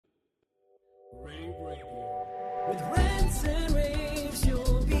With rants and raves,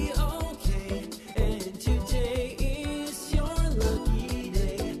 you'll be okay. And today is your lucky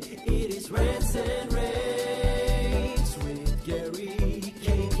day. It is Rants and Raves with Gary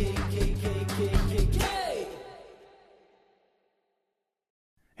K.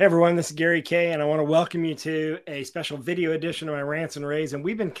 Hey everyone, this is Gary K, and I want to welcome you to a special video edition of my Rants and rAVes. And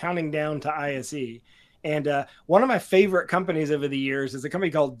we've been counting down to ISE. And one of my favorite companies over the years is a company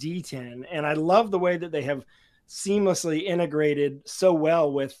called DTEN. And I love the way that they have seamlessly integrated so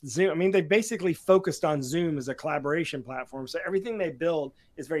well with Zoom. I mean, they basically focused on Zoom as a collaboration platform. So everything they build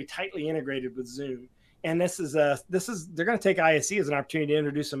is very tightly integrated with Zoom. And they're going to take ISE as an opportunity to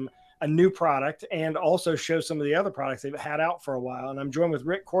introduce a new product and also show some of the other products they've had out for a while. And I'm joined with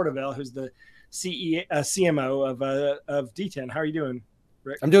Rick Cordovell, who's the CMO of DTEN. How are you doing,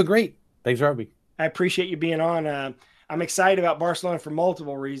 Rick? I'm doing great. Thanks for having me. I appreciate you being on. I'm excited about Barcelona for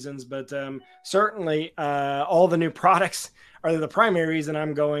multiple reasons, but certainly all the new products are the primary reason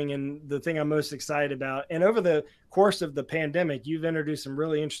I'm going and the thing I'm most excited about. And over the course of the pandemic, you've introduced some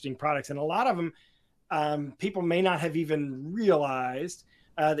really interesting products, and a lot of them people may not have even realized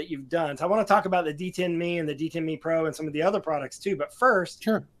that you've done. So I want to talk about the DTEN Me and the DTEN Me Pro and some of the other products too. But first,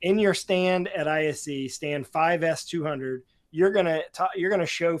 sure. In your stand at ISE, stand 5S200, you're gonna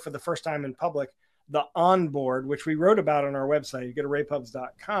show for the first time in public the ONboard, which we wrote about on our website. You go to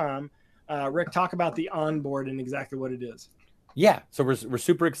ravepubs.com. Rick, talk about the ONboard and exactly what it is. Yeah, so we're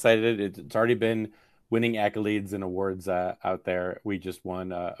super excited. It's already been winning accolades and awards out there. We just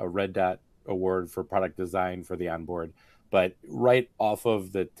won a Red Dot award for product design for the ONboard. But right off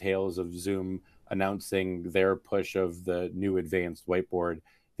of the tails of Zoom announcing their push of the new advanced whiteboard,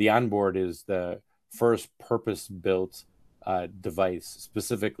 the ONboard is the first purpose-built device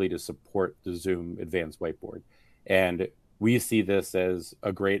specifically to support the Zoom advanced whiteboard. And we see this as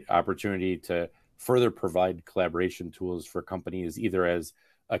a great opportunity to further provide collaboration tools for companies, either as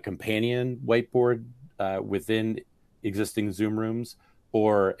a companion whiteboard within existing Zoom rooms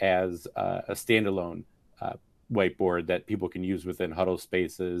or as a standalone whiteboard that people can use within huddle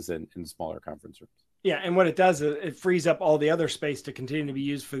spaces and in smaller conference rooms. Yeah, and what it does is it frees up all the other space to continue to be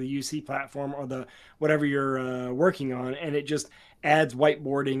used for the UC platform or the whatever you're working on, and it just adds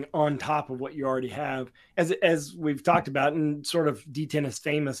whiteboarding on top of what you already have. As we've talked about, and sort of DTEN is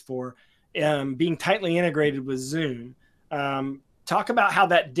famous for being tightly integrated with Zoom. Talk about how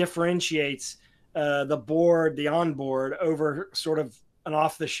that differentiates the ONboard over sort of an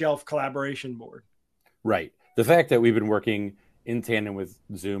off-the-shelf collaboration board. Right. The fact that we've been working in tandem with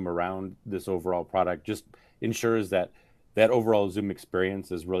Zoom around this overall product just ensures that overall Zoom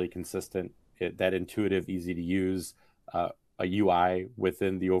experience is really consistent, that intuitive, easy to use a UI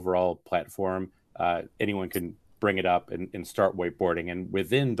within the overall platform. Anyone can bring it up and start whiteboarding. And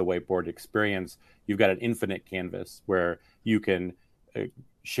within the whiteboard experience, you've got an infinite canvas where you can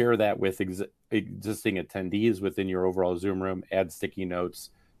share that with existing attendees within your overall Zoom room, add sticky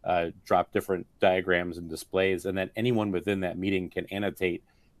notes, drop different diagrams and displays, and then anyone within that meeting can annotate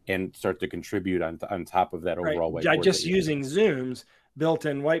and start to contribute on top of that overall whiteboard. Just using Zoom's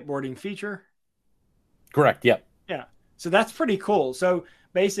built-in whiteboarding feature? Correct, yep. Yeah, so that's pretty cool. So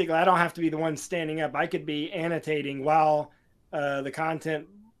basically, I don't have to be the one standing up. I could be annotating while the content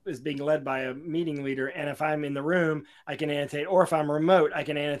is being led by a meeting leader, and if I'm in the room, I can annotate, or if I'm remote, I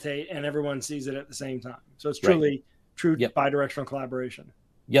can annotate, and everyone sees it at the same time. So it's truly true bi-directional collaboration.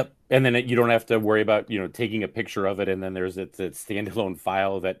 Yep. And then you don't have to worry about, taking a picture of it. And then there's that standalone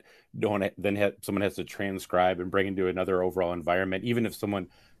file that someone has to transcribe and bring into another overall environment. Even if someone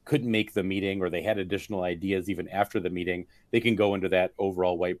couldn't make the meeting or they had additional ideas even after the meeting, they can go into that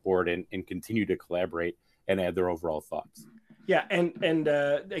overall whiteboard and continue to collaborate and add their overall thoughts. Yeah. And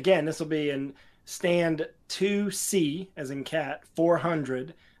again, this will be in stand 2C as in cat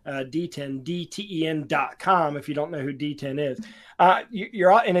 400. DTEN, DTEN.com, if you don't know who DTEN is.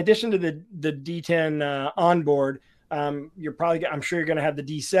 You're in addition to the DTEN ONboard, I'm sure you're going to have the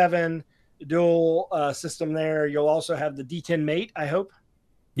D7 dual system there. You'll also have the DTEN Mate, I hope.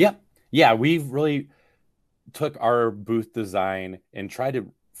 Yep. Yeah, we've really took our booth design and tried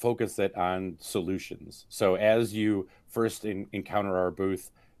to focus it on solutions. So as you first encounter our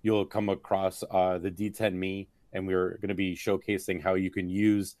booth, you'll come across the DTEN Me, and we're going to be showcasing how you can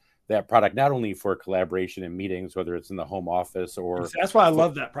use that product not only for collaboration and meetings, whether it's in the home office or... That's why I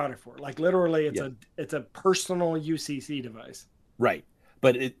love that product for. Like literally, it's a personal UCC device. Right.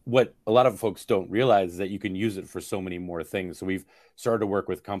 But what a lot of folks don't realize is that you can use it for so many more things. So we've started to work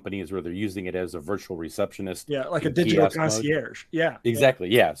with companies where they're using it as a virtual receptionist. Yeah, like a in digital kiosk mode. concierge. Yeah. Exactly.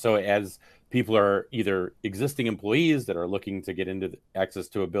 Yeah. So as people are either existing employees that are looking to get into access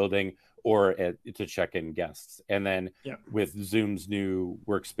to a building or to check in guests. And then Yeah. with Zoom's new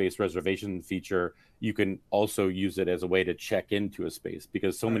workspace reservation feature, you can also use it as a way to check into a space,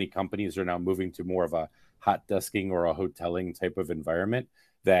 because so many companies are now moving to more of a hot desking or a hoteling type of environment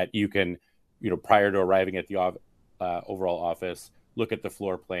that you can, prior to arriving at the overall office, look at the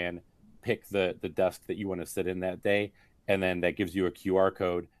floor plan, pick the desk that you want to sit in that day, and then that gives you a QR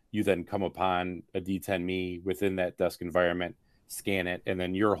code. You then come upon a D10 Me within that desk environment, scan it, and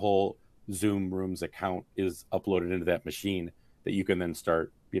then your whole Zoom Rooms account is uploaded into that machine that you can then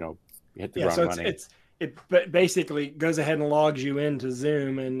start, hit the ground running. It basically goes ahead and logs you into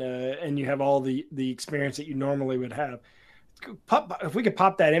Zoom, and you have all the experience that you normally would have. If we could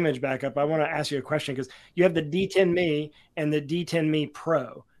pop that image back up, I want to ask you a question, because you have the D10 Me and the D10 Me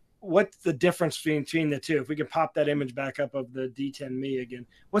Pro. What's the difference between the two? If we could pop that image back up of the D10 Me again,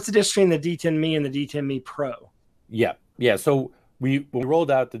 what's the difference between the D10 Me and the D10 Me Pro? Yeah. So when we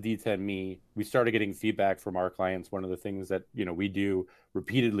rolled out the D10 Me, we started getting feedback from our clients. One of the things that we do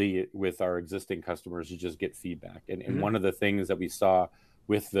repeatedly with our existing customers is just get feedback. And one of the things that we saw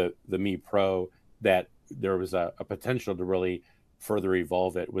with the Me Pro that there was a potential to really further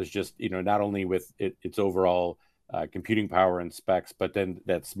evolve it was just not only with its overall computing power and specs, but then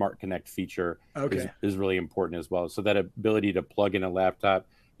that Smart Connect feature is really important as well. So that ability to plug in a laptop,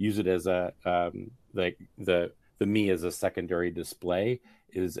 use it as a the Me as a secondary display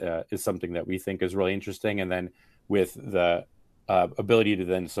is something that we think is really interesting. And then with the ability to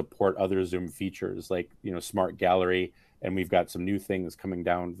then support other Zoom features like Smart Gallery, and we've got some new things coming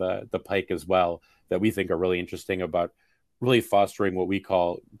down the pike as well that we think are really interesting about really fostering what we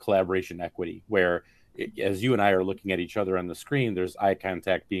call collaboration equity, where as you and I are looking at each other on the screen, there's eye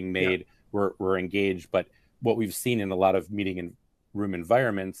contact being made. Yeah. We're engaged. But what we've seen in a lot of meeting room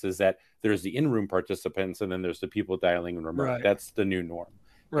environments is that there's the in-room participants, and then there's the people dialing in remote. Right. That's the new norm.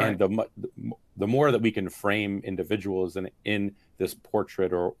 Right. And the more that we can frame individuals in this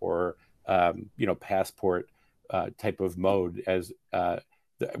portrait or passport type of mode, as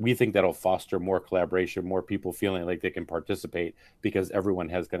we think that'll foster more collaboration, more people feeling like they can participate, because everyone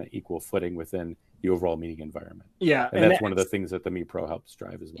has kind of equal footing within the overall meeting environment. Yeah. And that's one of the things that the Me Pro helps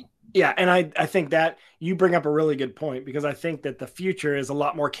drive as well. Yeah. And I think that you bring up a really good point, because I think that the future is a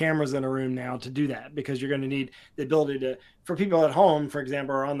lot more cameras in a room now to do that, because you're going to need the ability for people at home, for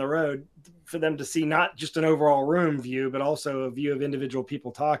example, or on the road, for them to see not just an overall room view, but also a view of individual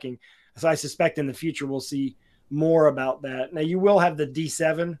people talking. So I suspect in the future, we'll see more about that. Now you will have the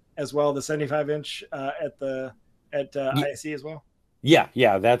D7 as well, the 75-inch at ISE as well.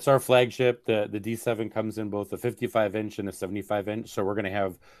 Yeah, that's our flagship. The D7 comes in both the 55-inch and the 75-inch. So we're going to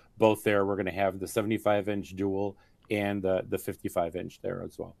have both there. We're going to have the 75-inch dual and the 55-inch there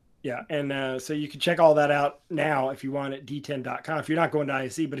as well. Yeah, and so you can check all that out now if you want at DTEN.com. If you're not going to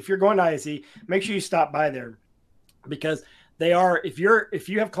ISE, but if you're going to ISE, make sure you stop by there, because they are. If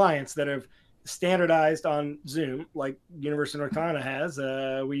you have clients that have standardized on Zoom, like University of North Carolina has,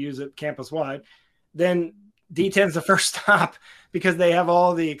 we use it campus wide, then D10's the first stop, because they have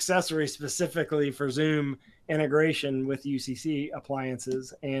all the accessories specifically for Zoom integration with UCC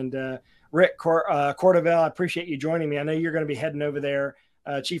appliances. And Rick Cordovell, I appreciate you joining me. I know you're going to be heading over there.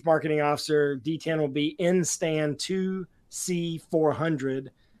 Chief Marketing Officer, D10 will be in stand 2C400.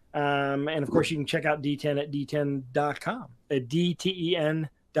 And of course, you can check out D10 at DTEN.com, at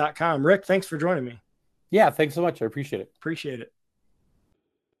DTEN.com. Rick, thanks for joining me. Yeah, thanks so much. I appreciate it. Appreciate it.